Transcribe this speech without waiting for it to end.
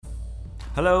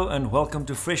Hello and welcome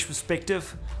to Fresh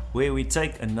Perspective, where we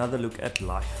take another look at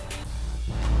life.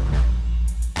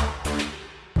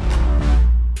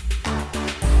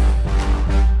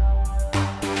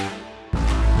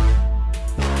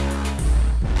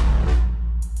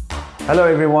 Hello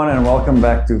everyone and welcome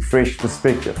back to Fresh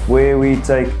Perspective, where we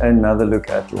take another look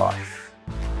at life.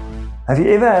 Have you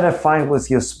ever had a fight with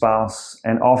your spouse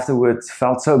and afterwards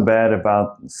felt so bad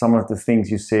about some of the things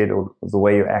you said or the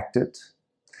way you acted?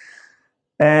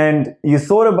 And you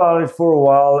thought about it for a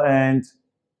while and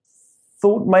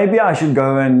thought maybe I should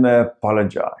go and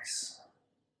apologize.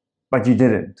 But you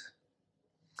didn't.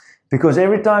 Because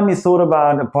every time you thought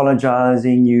about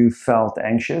apologizing, you felt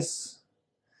anxious.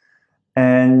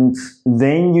 And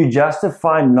then you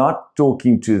justify not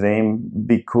talking to them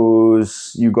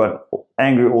because you got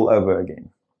angry all over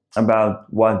again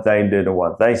about what they did or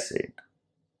what they said.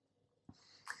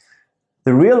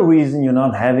 The real reason you're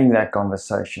not having that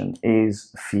conversation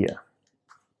is fear.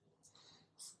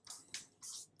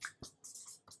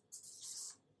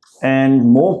 And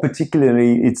more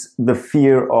particularly, it's the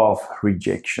fear of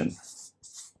rejection.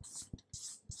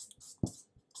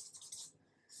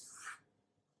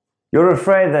 You're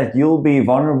afraid that you'll be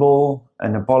vulnerable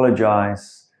and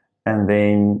apologize, and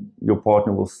then your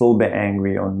partner will still be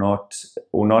angry or not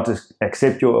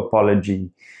accept your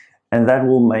apology, and that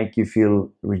will make you feel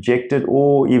rejected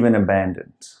or even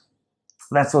abandoned.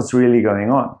 That's what's really going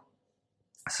on.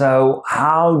 So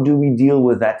how do we deal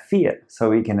with that fear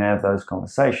so we can have those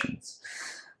conversations?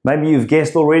 Maybe you've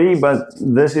guessed already, but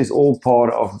this is all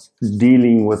part of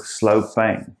dealing with slow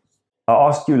pain. I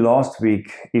asked you last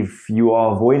week if you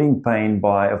are avoiding pain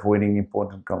by avoiding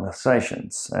important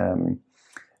conversations. And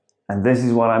this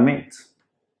is what I meant.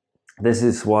 This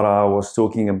is what I was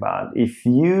talking about. If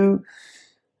you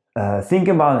think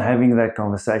about having that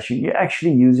conversation, you're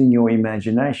actually using your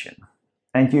imagination.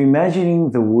 And you're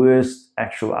imagining the worst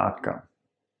actual outcome.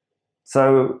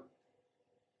 So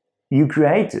you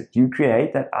create it. You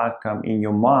create that outcome in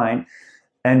your mind.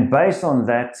 And based on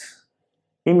that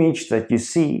image that you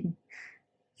see,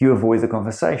 you avoid the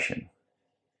conversation.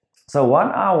 So what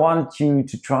I want you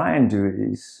to try and do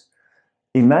is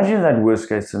imagine that worst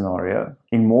case scenario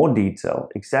in more detail,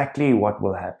 exactly what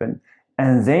will happen,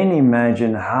 and then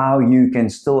imagine how you can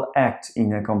still act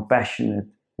in a compassionate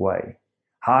way,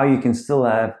 how you can still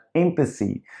have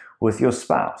empathy with your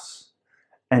spouse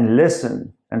and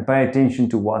listen and pay attention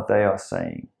to what they are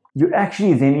saying. You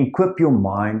actually then equip your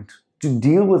mind to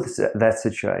deal with that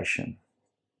situation.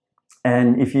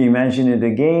 And if you imagine it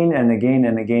again and again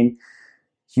and again,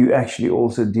 you actually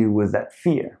also deal with that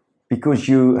fear because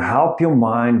you help your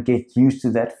mind get used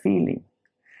to that feeling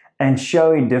and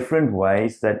show it different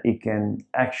ways that it can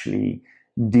actually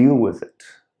deal with it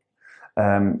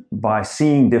by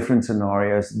seeing different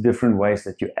scenarios, different ways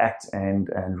that you act and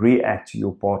react to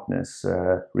your partner's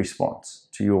response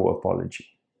to your apology.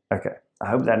 Okay, I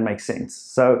hope that makes sense.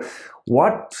 So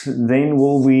what then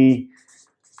will we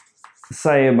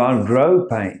say about grow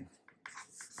pain?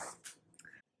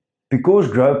 Because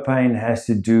grow pain has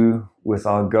to do with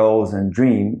our goals and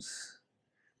dreams,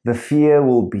 the fear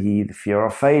will be the fear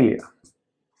of failure.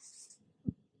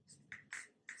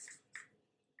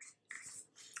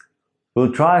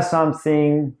 We'll try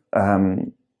something,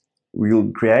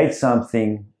 we'll create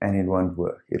something, and it won't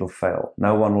work. It'll fail.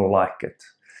 No one will like it.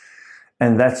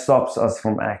 And that stops us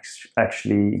from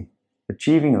actually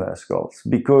achieving those goals.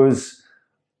 Because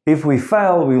if we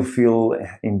fail, we'll feel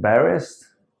embarrassed.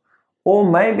 Or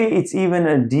maybe it's even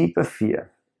a deeper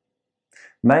fear.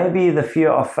 Maybe the fear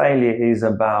of failure is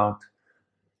about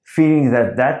feeling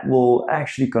that will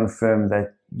actually confirm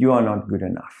that you are not good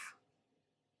enough,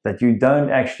 that you don't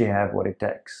actually have what it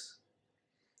takes.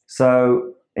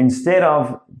 So instead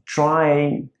of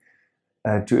trying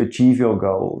to achieve your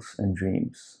goals and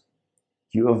dreams,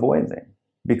 you avoid them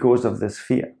because of this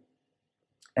fear.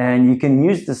 And you can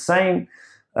use the same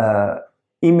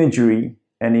imagery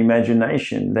and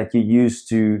imagination that you use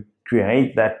to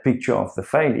create that picture of the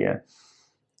failure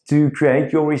to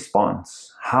create your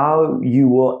response, how you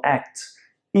will act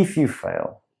if you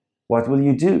fail. What will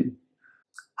you do?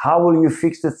 How will you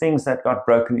fix the things that got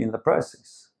broken in the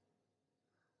process?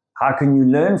 How can you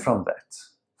learn from that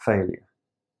failure?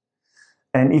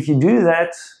 And if you do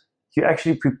that, you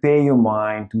actually prepare your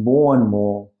mind more and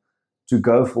more to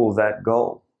go for that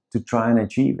goal, to try and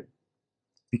achieve it.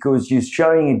 Because you're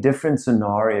showing you different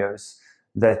scenarios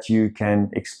that you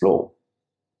can explore.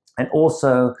 And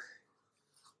also,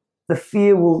 the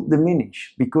fear will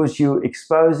diminish because you're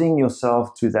exposing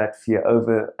yourself to that fear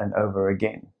over and over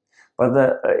again.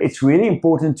 But it's really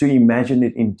important to imagine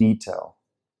it in detail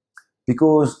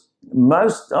because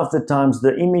most of the times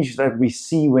the image that we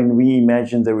see when we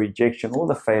imagine the rejection or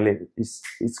the failure is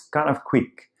kind of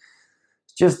quick.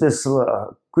 It's just this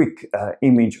quick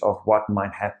image of what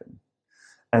might happen.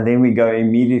 And then we go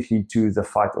immediately to the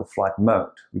fight or flight mode.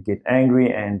 We get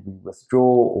angry and we withdraw,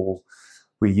 or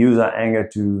we use our anger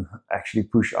to actually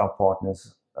push our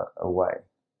partners away.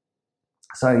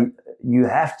 So you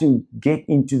have to get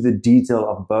into the detail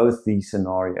of both these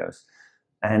scenarios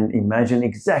and imagine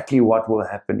exactly what will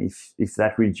happen if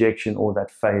that rejection or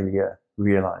that failure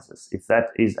realizes, if that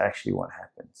is actually what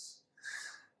happens.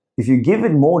 If you give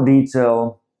it more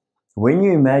detail, when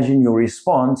you imagine your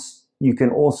response, you can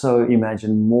also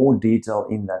imagine more detail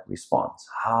in that response,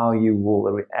 how you will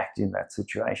react in that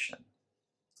situation.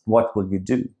 What will you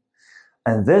do?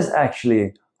 And this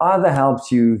actually either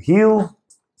helps you heal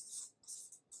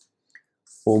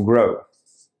or grow.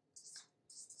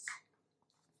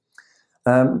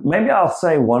 Maybe I'll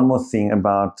say one more thing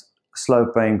about slow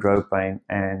pain, grow pain,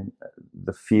 and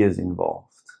the fears involved.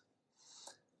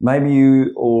 Maybe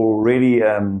you already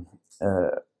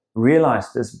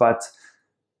realize this, but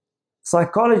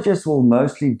psychologists will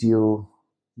mostly deal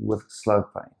with slow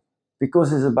pain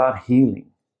because it's about healing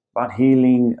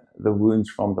the wounds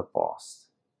from the past.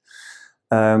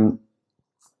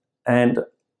 And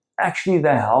actually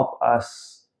they help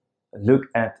us look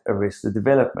at arrested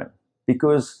development,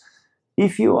 because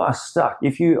if you are stuck,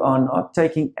 if you are not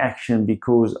taking action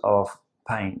because of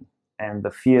pain and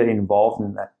the fear involved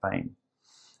in that pain,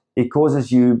 it causes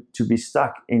you to be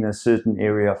stuck in a certain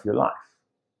area of your life.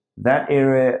 That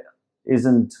area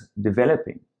isn't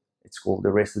developing. It's called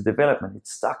arrested development.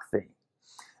 It's stuck there.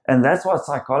 And that's what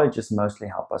psychologists mostly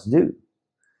help us do,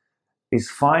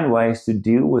 is find ways to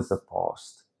deal with the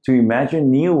past, to imagine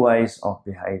new ways of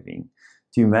behaving,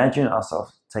 to imagine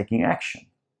ourselves taking action.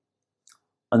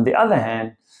 On the other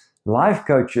hand, life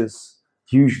coaches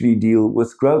usually deal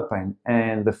with growth pain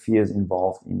and the fears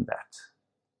involved in that.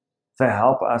 They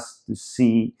help us to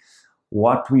see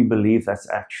what we believe that's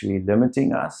actually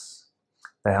limiting us.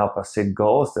 They help us set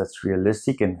goals that's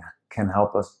realistic and can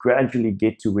help us gradually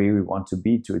get to where we want to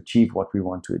be to achieve what we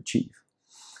want to achieve.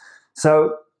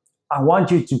 So I want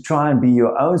you to try and be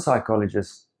your own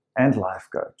psychologist and life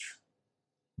coach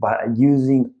by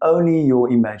using only your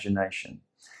imagination.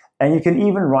 And you can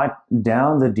even write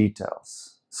down the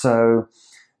details. So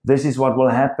this is what will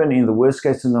happen in the worst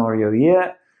case scenario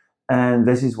here, and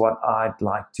this is what I'd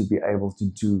like to be able to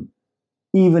do,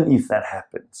 even if that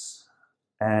happens.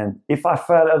 And if I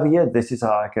fail over here, this is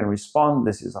how I can respond,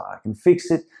 this is how I can fix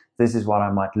it, this is what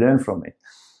I might learn from it.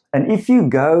 And if you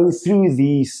go through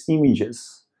these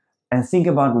images and think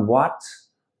about what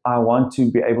I want to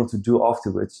be able to do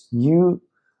afterwards, you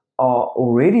are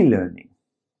already learning.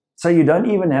 So you don't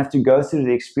even have to go through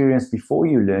the experience before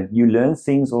you learn. You learn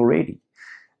things already.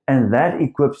 And that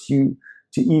equips you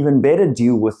to even better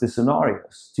deal with the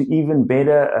scenarios, to even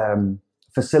better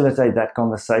facilitate that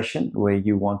conversation where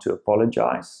you want to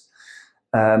apologize,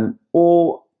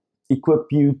 or equip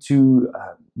you to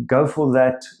go for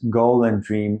that goal and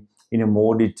dream in a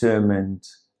more determined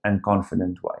and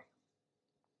confident way.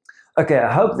 Okay,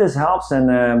 I hope this helps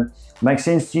and makes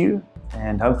sense to you,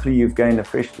 and hopefully you've gained a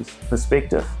fresh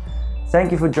perspective.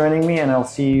 Thank you for joining me, and I'll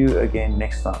see you again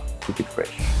next time. Keep it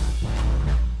fresh.